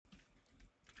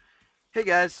Hey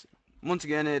guys, once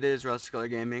again it is Rusty Color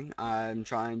Gaming. I'm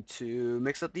trying to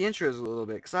mix up the intros a little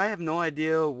bit because I have no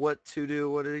idea what to do,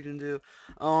 what to even do.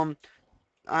 Um,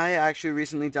 I actually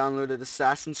recently downloaded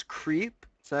Assassin's Creed.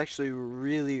 It's actually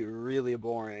really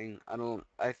boring.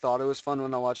 I thought it was fun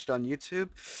when I watched it on YouTube.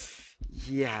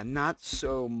 Yeah, not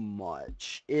so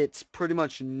much. It's pretty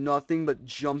much nothing but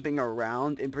jumping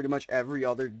around, and pretty much every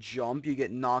other jump you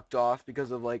get knocked off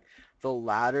because of like the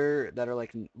ladder that are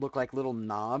like look like little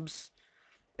knobs,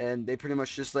 and they pretty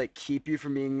much just like keep you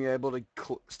from being able to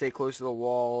stay close to the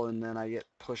wall, and then I get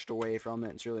pushed away from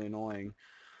it. It's really annoying.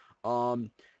 Um,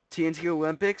 TNT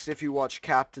Olympics, if you watch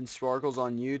Captain Sparkles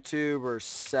on YouTube or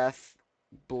Seth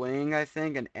Bling, I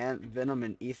think, and Ant Venom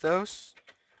and Ethos,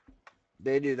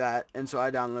 they do that, and so I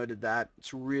downloaded that.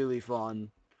 It's really fun.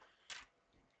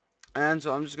 And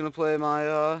so I'm just gonna play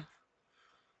my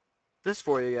this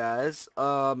for you guys.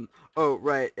 Oh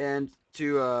right, and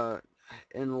to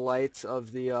in light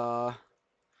of the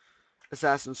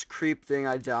Assassin's Creed thing,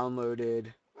 I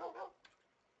downloaded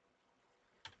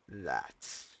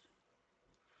that.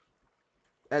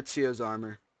 Ezio's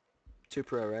armor. 2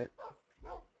 Pro, right?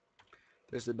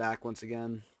 There's the back once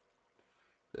again.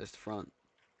 There's the front.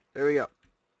 There we go.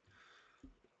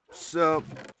 So,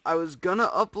 I was gonna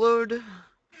upload...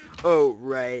 Oh,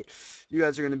 right. You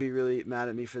guys are gonna be really mad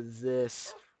at me for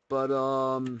this. But,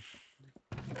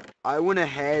 I went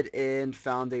ahead and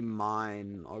found a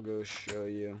mine. I'll go show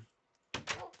you.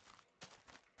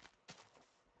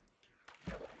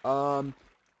 Um,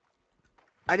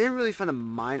 I didn't really find a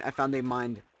mine. I found a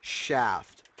mine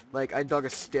shaft. Like, I dug a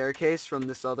staircase from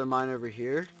this other mine over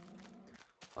here.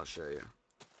 I'll show you.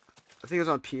 I think it's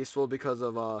on peaceful because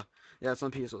of yeah, it's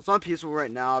on peaceful. It's on peaceful right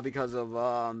now because of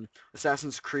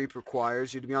Assassin's Creed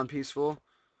requires you to be on peaceful.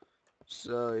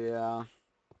 So yeah.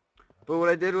 But what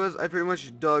I did was I pretty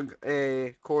much dug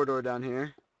a corridor down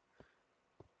here.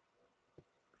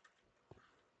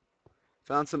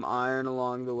 Found some iron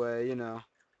along the way, you know.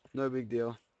 No big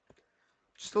deal.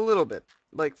 Just a little bit.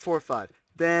 Like 4 or 5.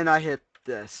 Then I hit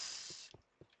this.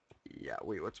 Yeah,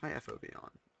 wait, what's my FOV on?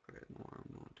 Okay,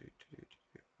 normal.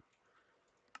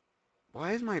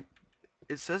 Why is my...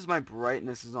 It says my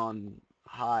brightness is on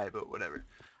high, but whatever.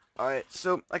 Alright,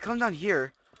 so I come down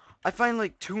here. I find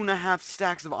like 2.5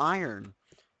 stacks of iron.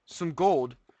 Some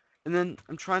gold. And then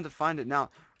I'm trying to find it now.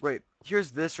 Right,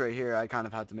 here's this right here. I kind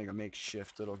of had to make a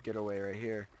makeshift little getaway right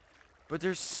here. But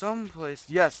there's some place...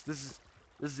 Yes, this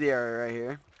is the area right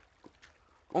here.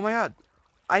 Oh my god.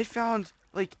 I found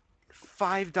like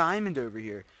 5 diamond over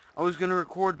here. I was gonna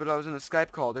record, but I was in a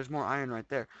Skype call. There's more iron right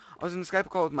there. I was in a Skype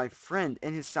call with my friend,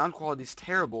 and his sound quality is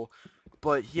terrible,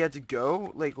 but he had to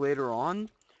go like later on,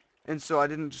 and so I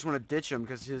didn't just want to ditch him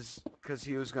because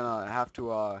he was gonna have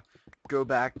to go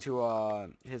back to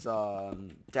his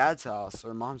dad's house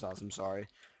or mom's house. I'm sorry,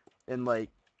 in like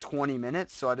 20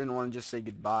 minutes. So I didn't want to just say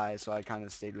goodbye. So I kind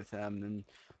of stayed with him, and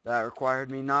that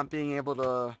required me not being able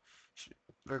to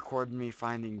record me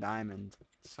finding diamond.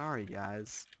 Sorry,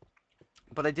 guys.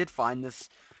 But I did find this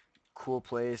cool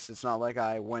place. It's not like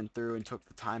I went through and took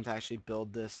the time to actually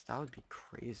build this. That would be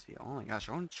crazy. Oh my gosh,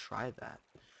 I want to try that.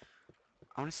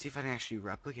 I want to see if I can actually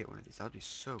replicate one of these. That would be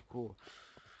so cool.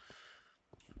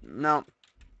 Now,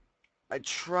 I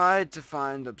tried to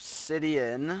find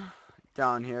obsidian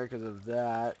down here because of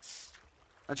that.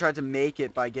 I tried to make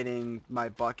it by getting my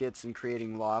buckets and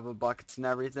creating lava buckets and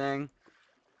everything.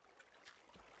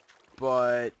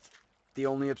 But the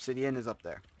only obsidian is up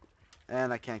there.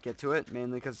 And I can't get to it,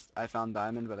 mainly because I found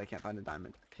diamond, but I can't find a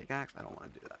diamond pickaxe. I don't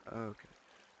want to do that. Okay.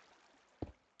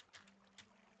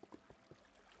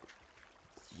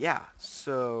 Yeah,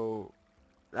 so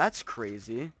that's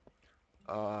crazy.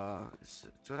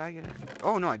 Did I get it?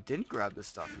 Oh, no, I didn't grab this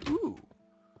stuff. Ooh.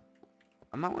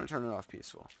 I might want to turn it off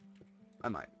peaceful. I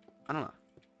might. I don't know.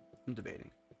 I'm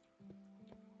debating.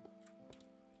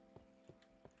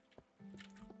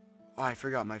 Oh, I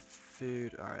forgot my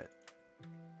food. Alright.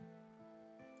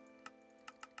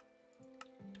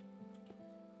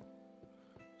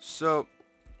 So,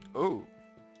 oh.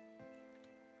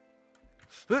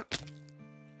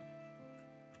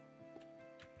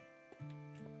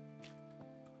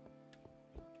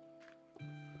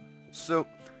 So,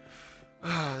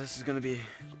 this is gonna be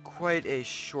quite a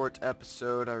short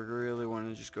episode. I really want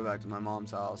to just go back to my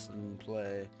mom's house and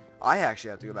play. I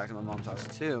actually have to go back to my mom's house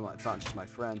too. It's not just my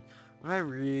friend. But I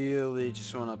really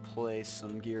just want to play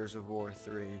some Gears of War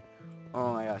 3.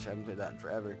 Oh my gosh, I haven't played that in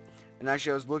forever. And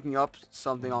actually, I was looking up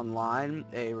something online,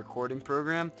 a recording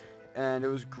program, and it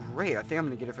was great. I think I'm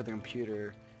gonna get it for the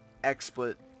computer.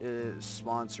 XSplit is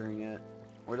sponsoring it,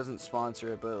 or doesn't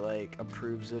sponsor it, but like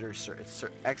approves it, or it's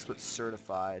XSplit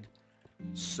certified.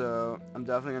 So I'm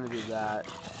definitely gonna do that.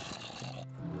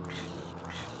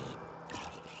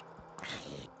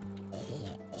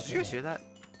 Did you guys hear that?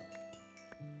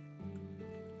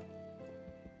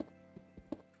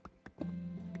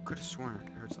 Could have sworn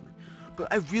I heard something.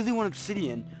 But I really want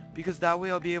obsidian because that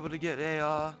way I'll be able to get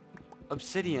a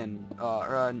obsidian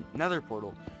or a nether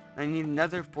portal. I need a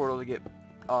nether portal to get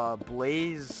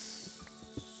blaze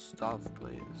stuff.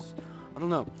 Blaze. I don't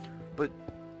know, but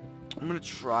I'm gonna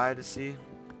try to see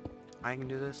I can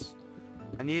do this.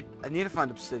 I need to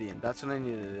find obsidian. That's what I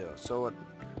need to do. So what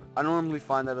I normally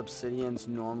find that obsidian's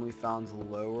normally found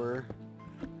lower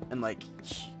and like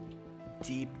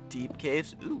deep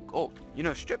caves. Ooh, gold. You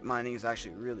know, strip mining is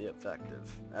actually really effective,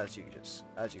 as you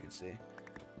can see.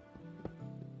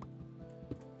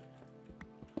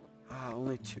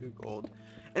 Only 2 gold,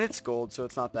 and it's gold, so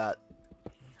it's not that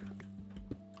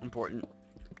important.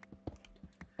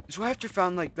 So after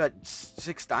found like that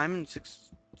 6 diamond,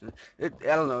 I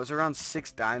don't know, it's around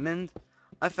 6 diamond.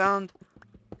 I found.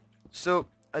 So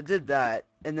I did that,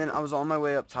 and then I was on my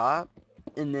way up top,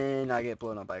 and then I get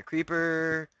blown up by a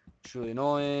creeper. It's really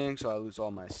annoying, so I lose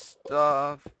all my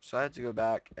stuff. So I had to go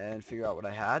back and figure out what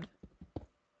I had.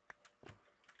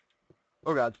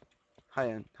 Oh god. Hi,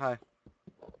 Ann. Hi.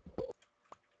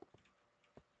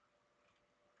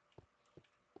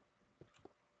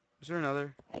 Was there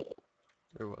another?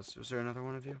 There was. Was there another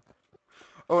one of you?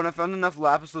 Oh, and I found enough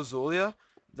lapis lazuli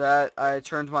that I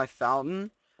turned my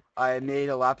fountain. I made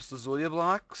a lapis lazuli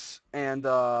blocks and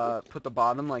put the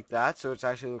bottom like that, so it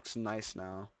actually looks nice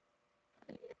now.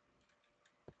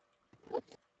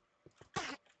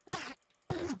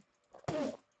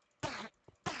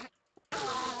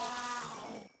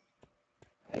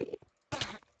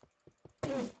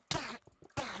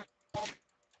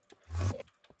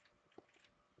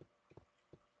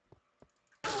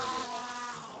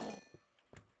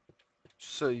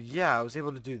 So yeah, I was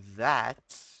able to do that.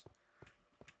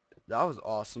 That was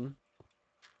awesome.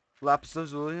 Lapis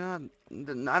lazuli. I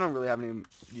don't really have any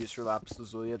use for lapis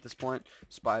lazuli at this point.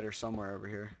 Spider somewhere over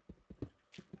here.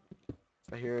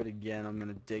 If I hear it again, I'm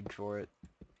gonna dig for it.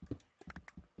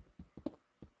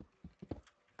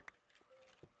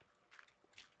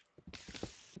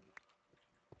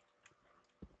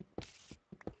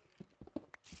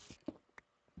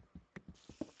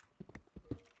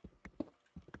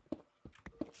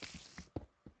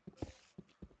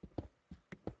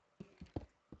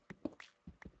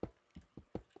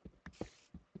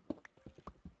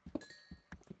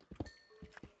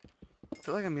 I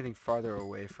feel like I'm getting farther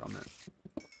away from it.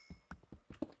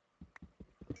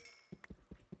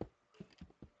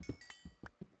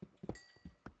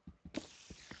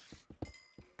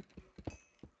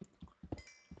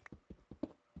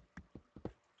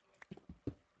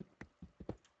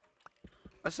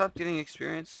 I stopped getting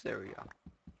experience. There we go.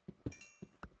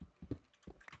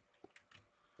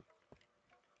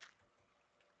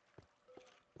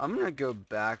 I'm gonna go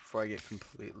back before I get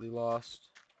completely lost.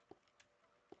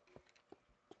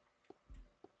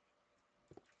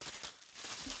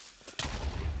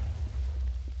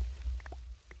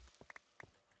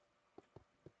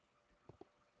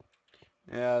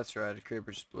 Yeah, that's right. A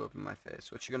creeper just blew up in my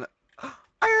face. What you gonna...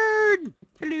 Iron!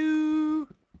 Hello!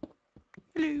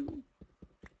 Hello!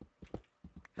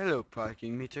 Hello,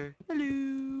 parking meter.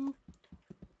 Hello!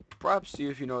 Props to you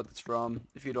if you know what that's from.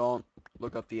 If you don't,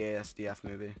 look up the ASDF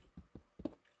movie.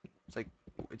 It's like,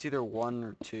 it's either 1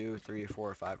 or 2, 3 or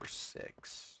 4 or 5 or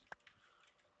 6.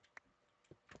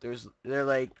 They're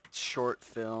like short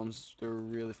films. They're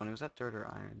really funny. Was that dirt or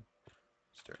iron?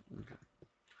 It's dirt. Okay.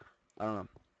 I don't know.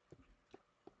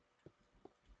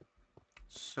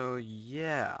 So,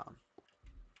 yeah.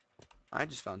 I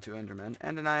just found 2 Endermen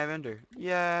and an Eye of Ender.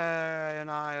 Yay! An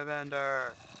Eye of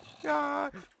Ender! Yay!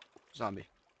 Zombie.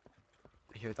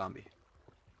 I hear zombie.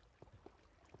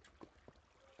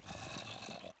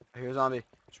 I hear zombie.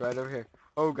 It's right over here.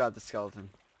 Oh god, the skeleton.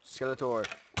 Skeletor.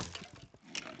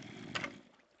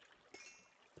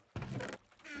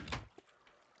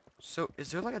 So,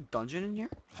 is there like a dungeon in here?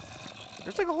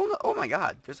 There's like a whole oh my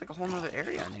god, there's like a whole nother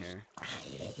area in here.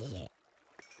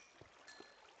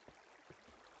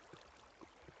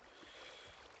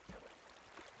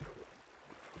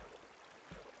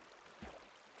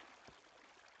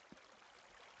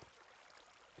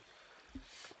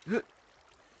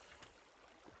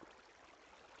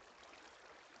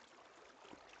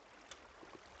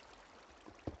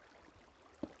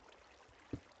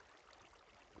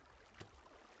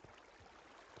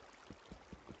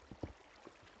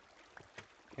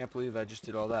 Can't believe I just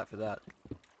did all that for that.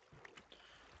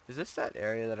 Is this that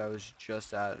area that I was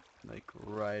just at? Like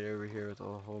right over here with a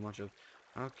whole bunch of...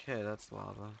 Okay, that's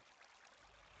lava.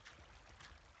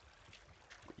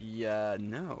 Yeah,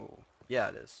 no. Yeah,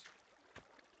 it is.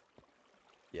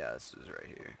 Yeah, this is right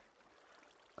here.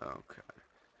 Okay.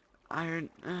 Iron,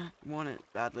 want it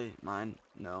badly. Mine,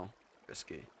 no.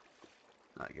 Risky.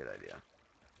 Not a good idea.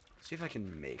 See if I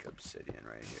can make obsidian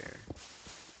right here.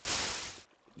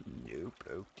 Nope.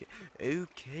 Okay.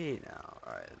 Okay now.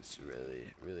 Alright, it's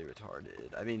really, really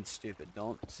retarded. I mean, stupid.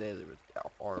 Don't say the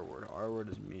R word. R word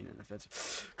is mean and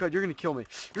offensive. God, you're gonna kill me.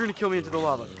 You're gonna kill me into the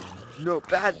lava. No,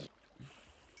 bad.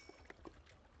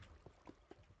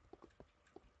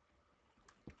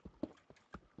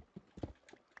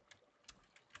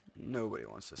 Nobody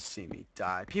wants to see me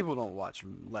die. People don't watch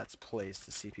Let's Plays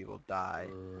to see people die.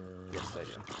 Yes, they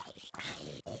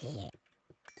do.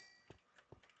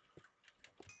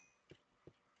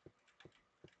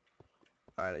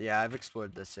 Alright, yeah, I've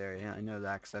explored this area. I know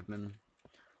that because I've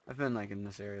been like in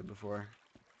this area before.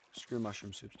 Screw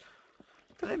mushroom soups.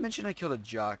 Did I mention I killed a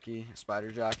jockey, a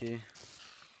spider jockey?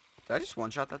 Did I just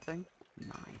one-shot that thing?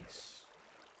 Nice.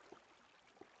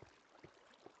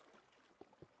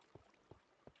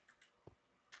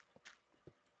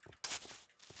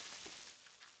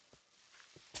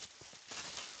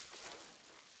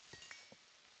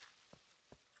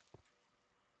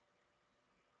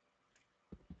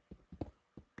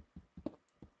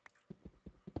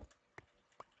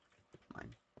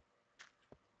 Mine.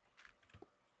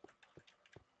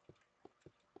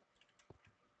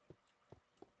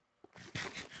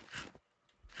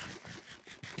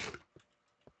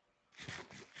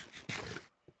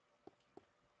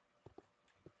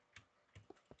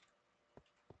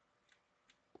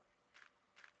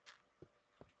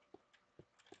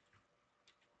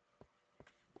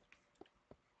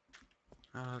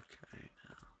 Okay.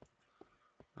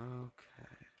 Okay.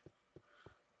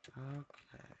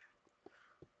 Okay.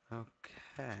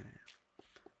 Okay.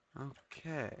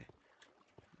 Okay.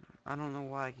 I don't know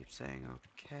why I keep saying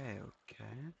okay,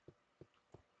 okay.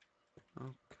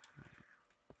 Okay.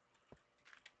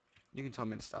 You can tell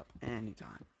me to stop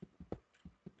anytime.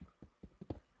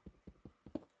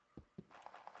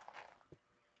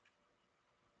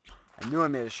 I knew I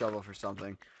made a shovel for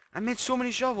something. I made so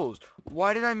many shovels.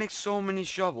 Why did I make so many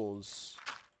shovels?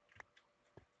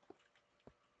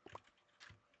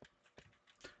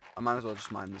 I might as well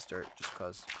just mine this dirt, just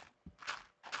cause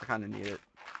I kind of need it.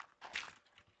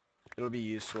 It'll be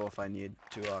useful if I need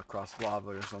to cross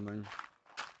lava or something.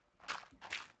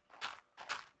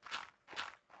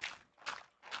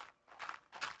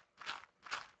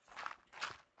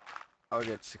 I'll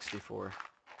get 64.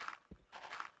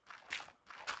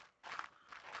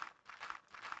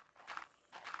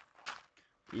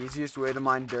 Easiest way to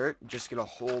mine dirt, just get a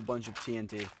whole bunch of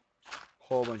TNT.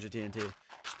 Whole bunch of TNT.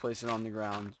 Just place it on the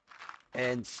ground.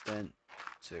 Instant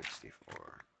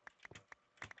 64.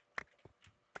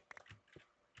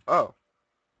 Oh.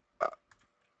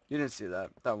 You didn't see that.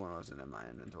 That one wasn't in my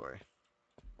inventory.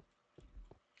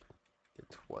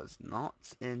 It was not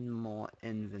in my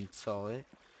inventory.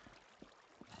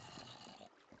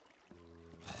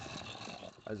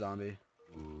 A zombie.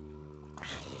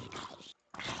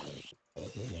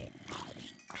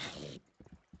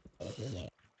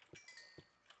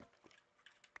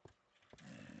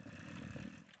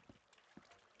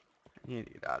 I need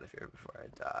to get out of here before I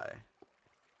die.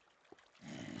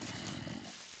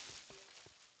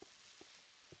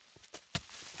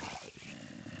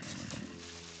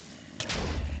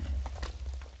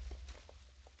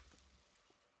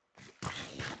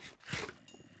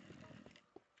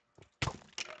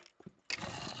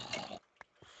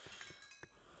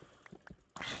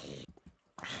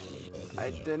 I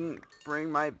didn't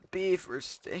bring my beef or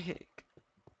steak.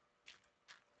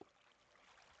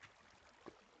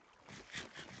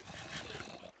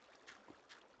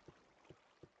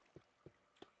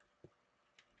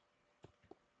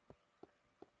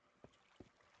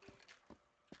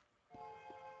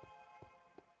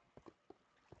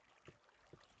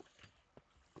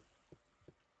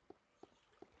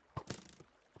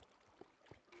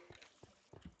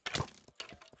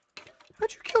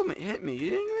 How'd you kill me? Hit me.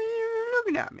 You didn't even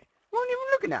looking at me. You weren't even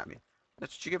looking at me.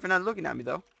 That's what you get for not looking at me,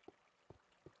 though.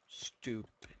 Stupid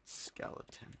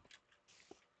skeleton.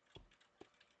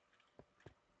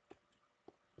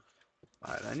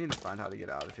 Alright, I need to find how to get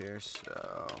out of here,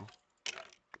 so...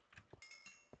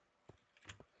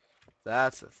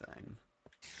 That's the thing.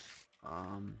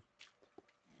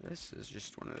 This is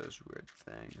just one of those weird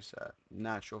things that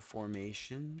natural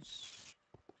formations.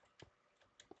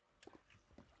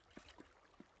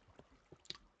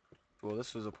 Well,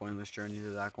 this was a pointless journey to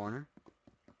that corner.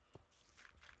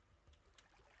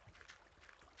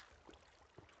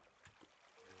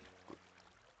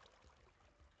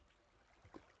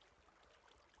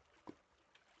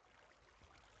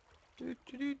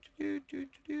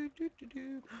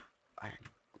 Iron.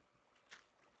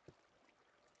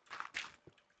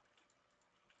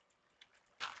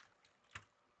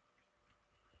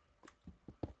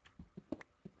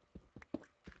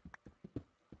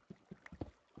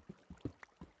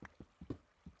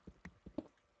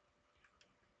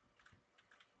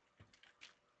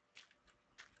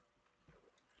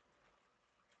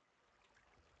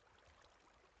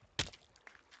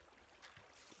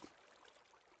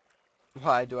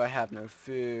 Why do I have no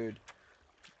food?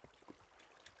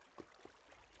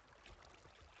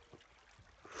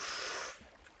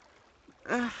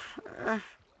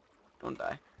 Don't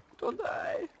die. Don't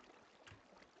die.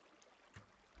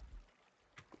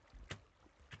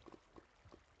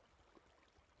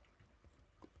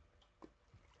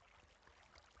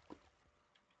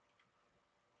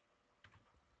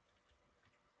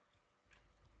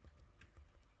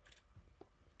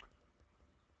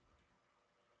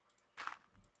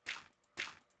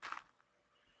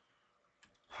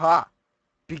 Ha!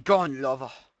 Begone, lover.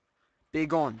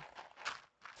 Begone.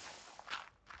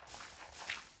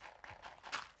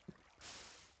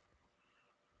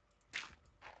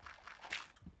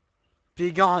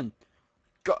 Begone.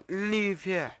 Go, leave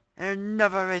here and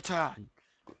never return.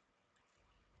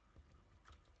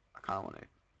 I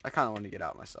kind of want to get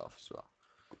out myself as well.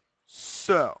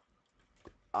 So,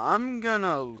 I'm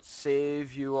gonna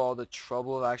save you all the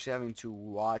trouble of actually having to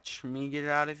watch me get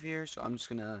out of here. So I'm just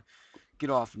gonna get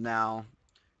off now.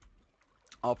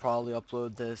 I'll probably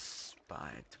upload this by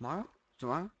tomorrow.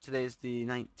 Tomorrow? Today's the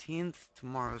 19th.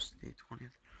 Tomorrow's the 20th.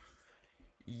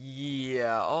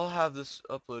 Yeah, I'll have this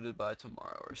uploaded by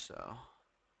tomorrow or so.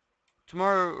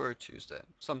 Tomorrow or Tuesday.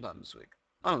 Sometime this week.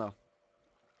 I don't know.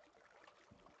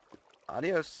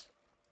 Adios.